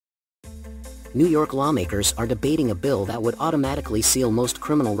New York lawmakers are debating a bill that would automatically seal most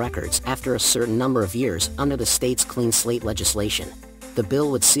criminal records after a certain number of years under the state's clean slate legislation. The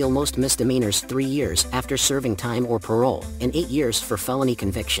bill would seal most misdemeanors 3 years after serving time or parole, and 8 years for felony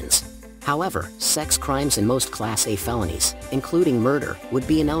convictions. However, sex crimes and most Class A felonies, including murder, would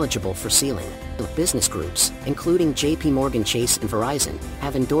be ineligible for sealing. Business groups, including JP Morgan Chase and Verizon,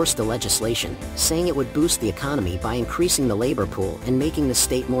 have endorsed the legislation, saying it would boost the economy by increasing the labor pool and making the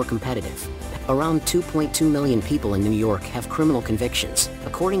state more competitive. Around 2.2 million people in New York have criminal convictions,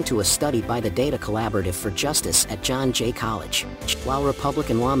 according to a study by the Data Collaborative for Justice at John Jay College. While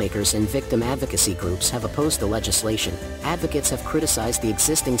Republican lawmakers and victim advocacy groups have opposed the legislation, advocates have criticized the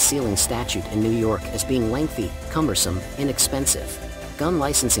existing sealing statute in New York as being lengthy, cumbersome, and expensive. Gun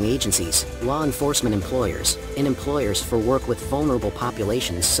licensing agencies, law enforcement employers, and employers for work with vulnerable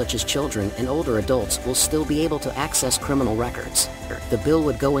populations such as children and older adults will still be able to access criminal records. The bill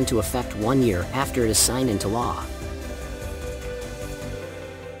would go into effect 1 year after it is signed into law.